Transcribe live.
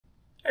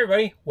Hey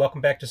everybody,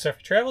 welcome back to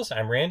Zephyr Travels.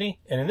 I'm Randy,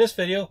 and in this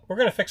video we're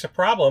going to fix a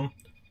problem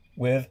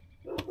with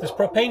this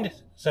propane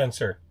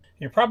sensor.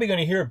 You're probably going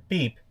to hear a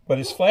beep, but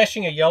it's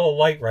flashing a yellow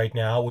light right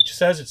now, which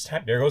says it's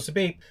time. There goes the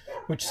beep,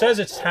 which says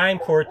it's time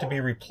for it to be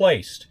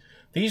replaced.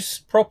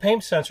 These propane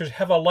sensors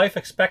have a life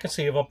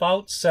expectancy of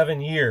about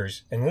 7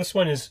 years, and this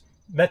one has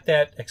met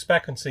that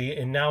expectancy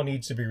and now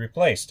needs to be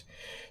replaced.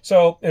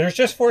 So there's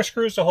just 4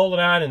 screws to hold it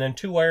on and then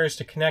 2 wires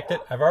to connect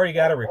it. I've already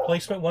got a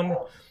replacement one,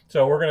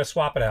 so we're going to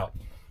swap it out.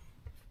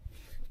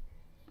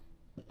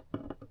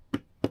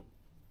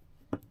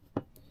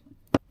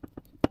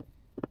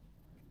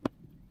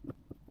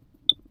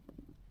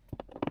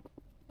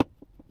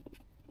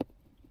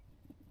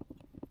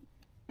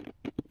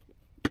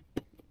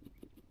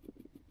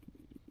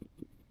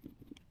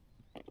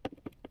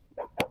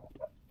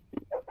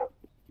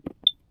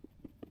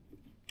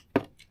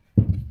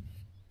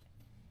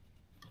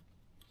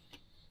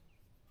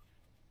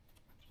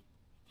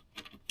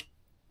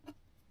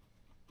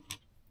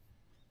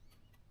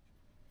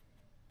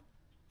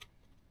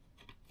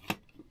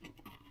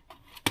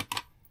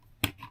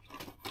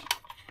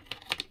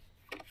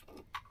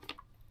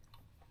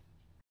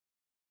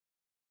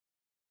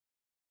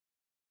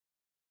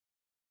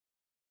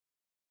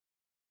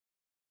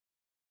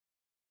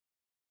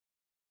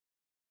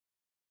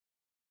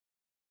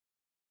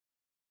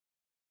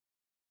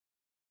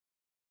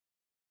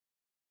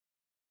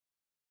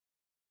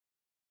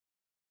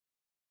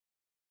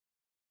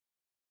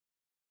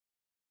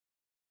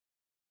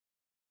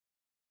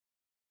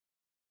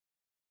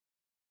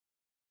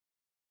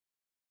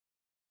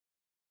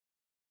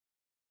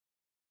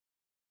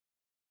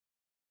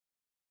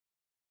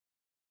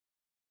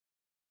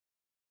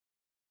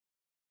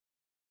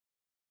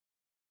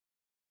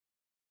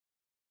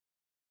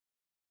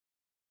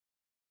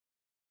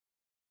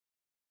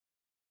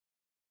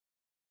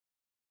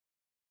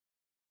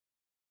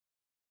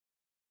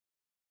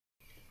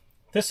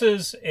 This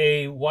is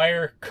a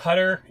wire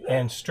cutter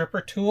and stripper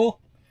tool,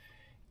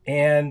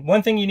 and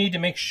one thing you need to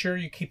make sure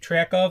you keep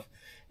track of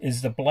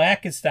is the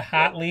black is the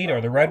hot lead or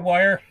the red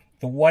wire,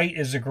 the white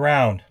is the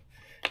ground.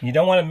 You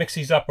don't want to mix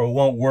these up or it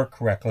won't work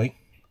correctly.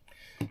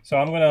 So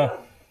I'm going to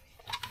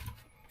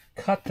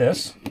cut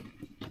this.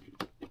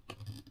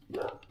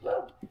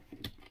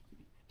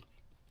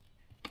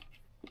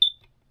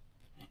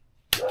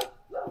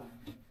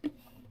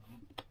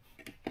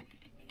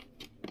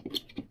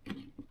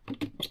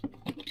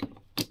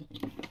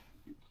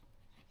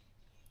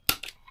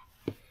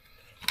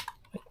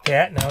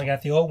 Now we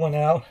got the old one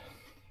out.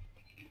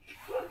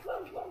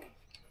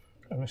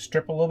 I'm going to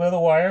strip a little bit of the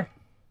wire.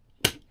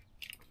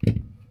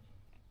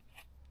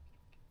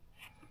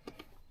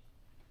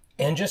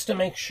 And just to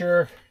make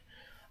sure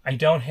I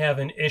don't have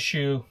an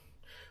issue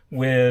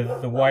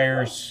with the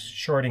wires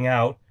shorting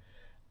out,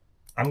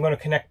 I'm going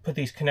to put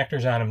these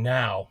connectors on them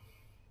now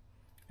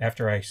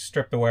after I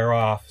strip the wire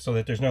off so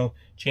that there's no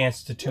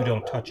chance the two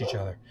don't touch each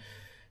other.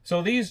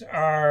 So these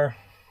are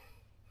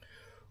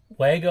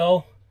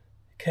Lego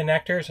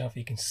connectors. I don't know if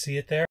you can see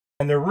it there.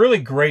 And they're really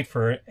great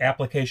for an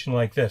application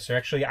like this.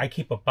 Actually, I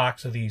keep a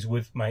box of these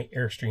with my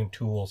Airstream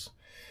tools.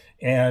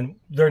 And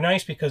they're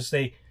nice because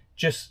they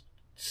just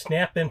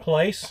snap in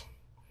place.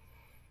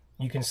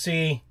 You can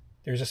see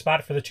there's a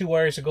spot for the 2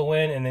 wires to go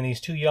in, and then these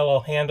 2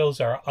 yellow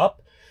handles are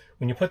up.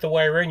 When you put the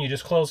wire in, you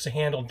just close the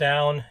handle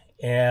down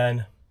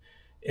and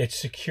it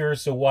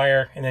secures the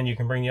wire, and then you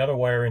can bring the other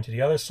wire into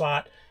the other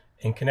slot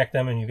and connect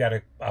them, and you've got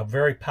a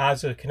very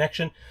positive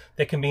connection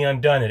that can be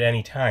undone at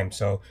any time.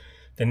 So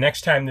the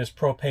next time this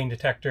propane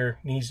detector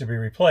needs to be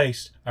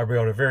replaced, I'll be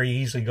able to very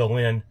easily go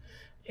in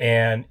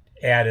and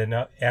add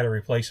a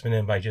replacement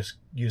in by just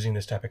using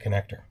this type of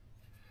connector.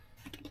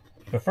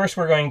 But first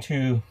we're going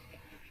to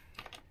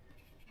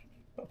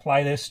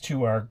apply this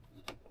to our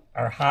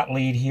hot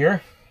lead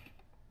here.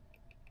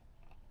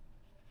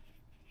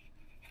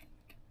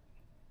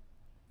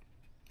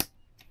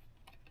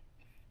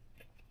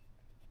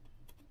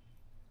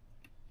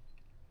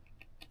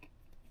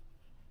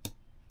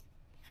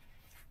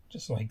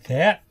 Just like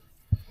that.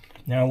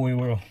 Now we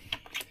will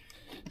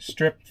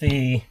strip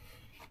the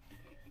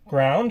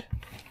ground.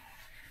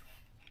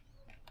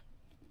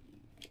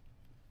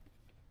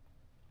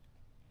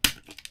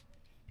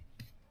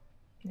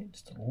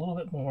 Just a little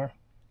bit more.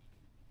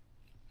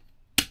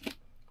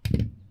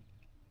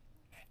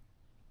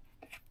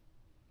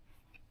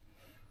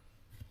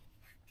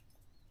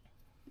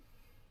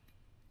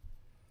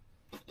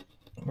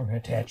 We're going to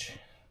attach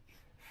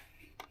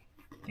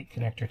the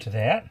connector to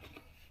that.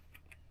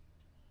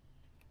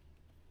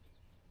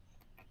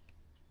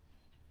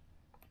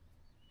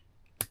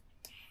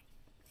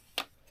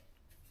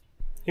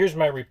 Here's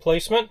my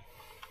replacement.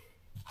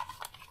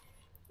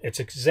 It's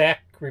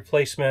exact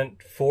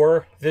replacement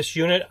for this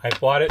unit. I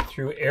bought it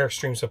through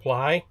Airstream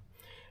Supply.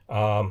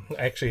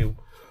 Actually,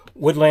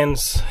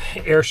 Woodland's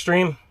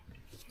Airstream,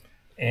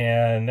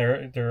 and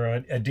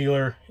they're a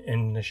dealer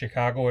in the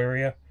Chicago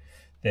area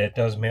that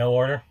does mail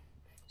order.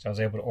 So I was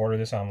able to order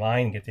this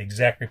online and get the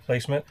exact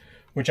replacement,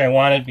 which I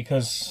wanted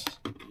because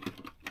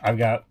I've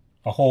got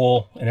a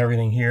hole and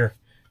everything here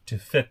to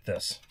fit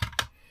this.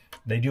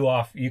 They do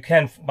offer, you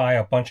can buy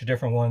a bunch of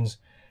different ones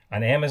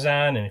on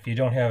Amazon, and if you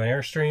don't have an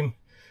Airstream,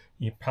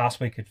 you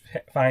possibly could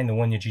find the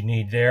one that you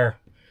need there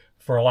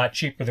for a lot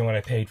cheaper than what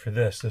I paid for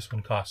this. This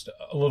one cost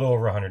a little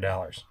over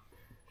 $100.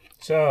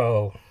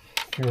 So,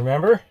 if you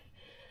remember,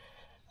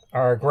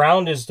 our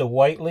ground is the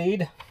white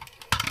lead.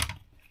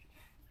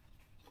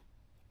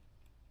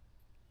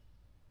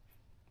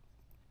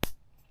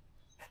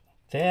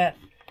 That,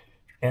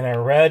 and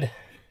our red,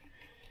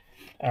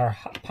 our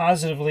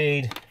positive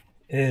lead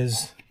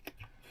is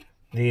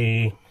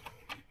the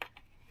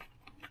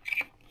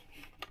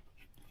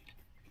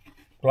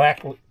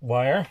black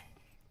wire.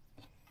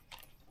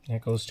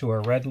 That goes to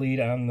our red lead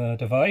on the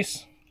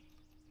device.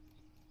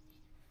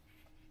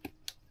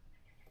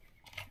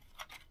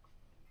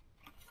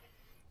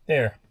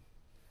 There.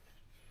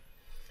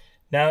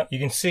 Now you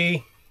can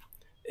see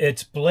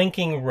it's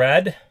blinking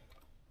red.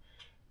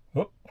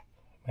 Whoop.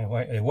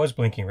 It was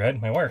blinking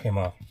red. My wire came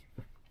off.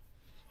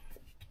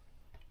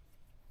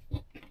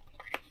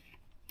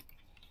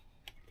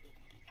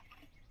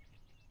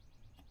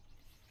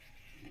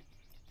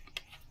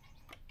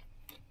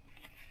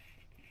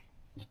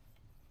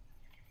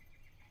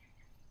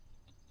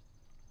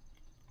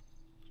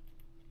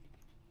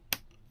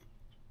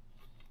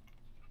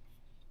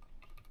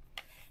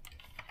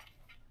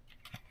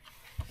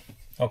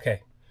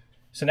 Okay,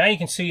 so now you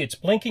can see it's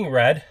blinking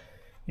red,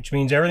 which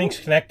means everything's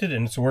connected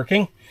and it's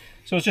working.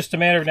 So it's just a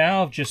matter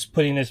now of just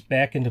putting this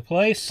back into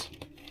place.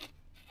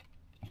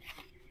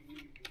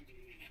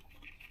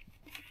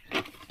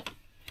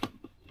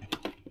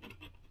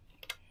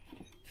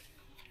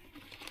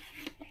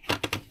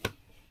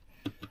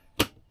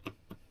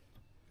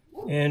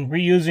 And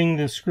reusing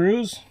the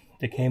screws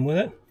that came with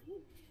it.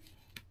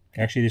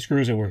 Actually, the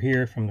screws that were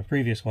here from the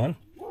previous one.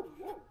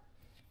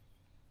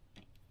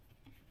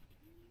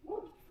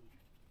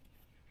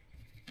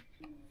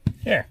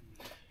 There.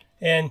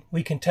 And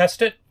we can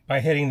test it by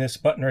hitting this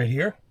button right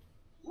here.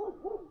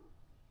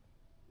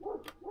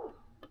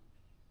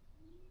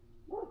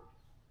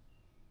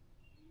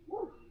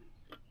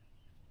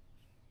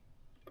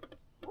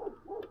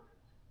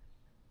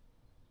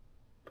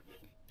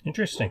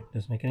 Interesting.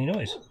 Doesn't make any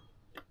noise.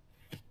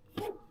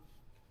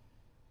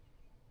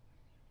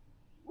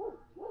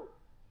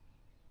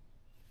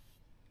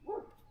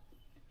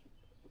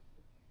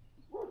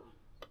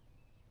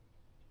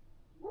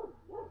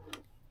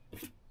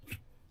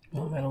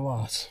 I'm at a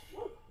loss.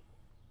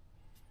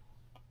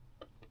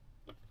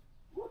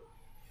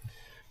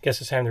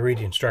 Guess it's time to read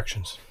the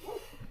instructions.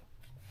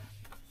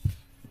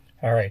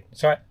 Alright,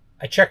 so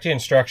I checked the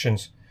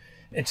instructions.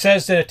 It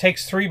says that it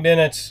takes 3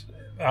 minutes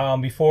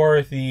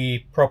before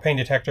the propane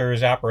detector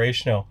is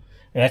operational.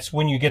 And that's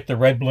when you get the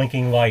red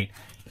blinking light.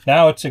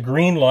 Now it's a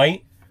green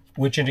light,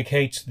 which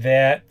indicates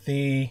that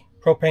the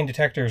propane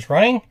detector is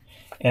running,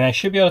 and I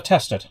should be able to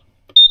test it.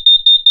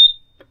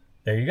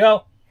 There you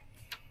go.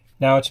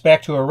 Now it's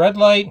back to a red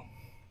light,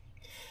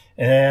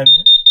 and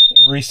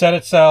reset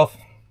itself,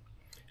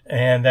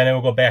 and then it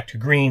will go back to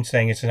green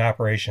saying it's in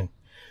operation.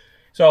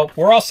 So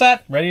we're all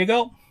set, ready to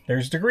go.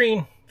 There's the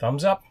green,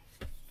 thumbs up.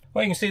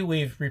 Well, you can see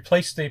we've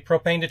replaced the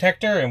propane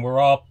detector and we're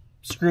all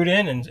screwed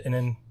in and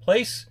in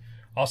place,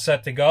 all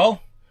set to go.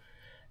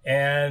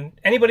 And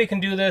anybody can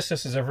do this.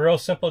 This is a real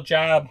simple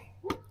job.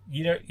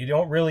 You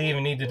don't really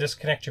even need to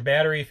disconnect your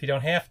battery if you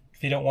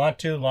don't want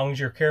to, as long as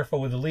you're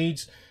careful with the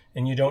leads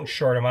and you don't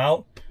short them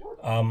out.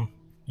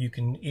 You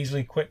can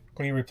easily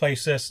quickly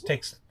replace this. It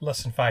takes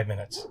less than 5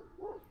 minutes.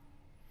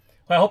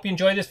 Well, I hope you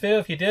enjoyed this video.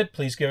 If you did,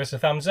 please give us a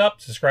thumbs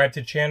up. Subscribe to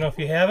the channel if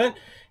you haven't.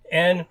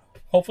 And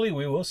hopefully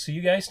we will see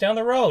you guys down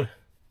the road.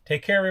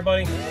 Take care,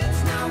 everybody.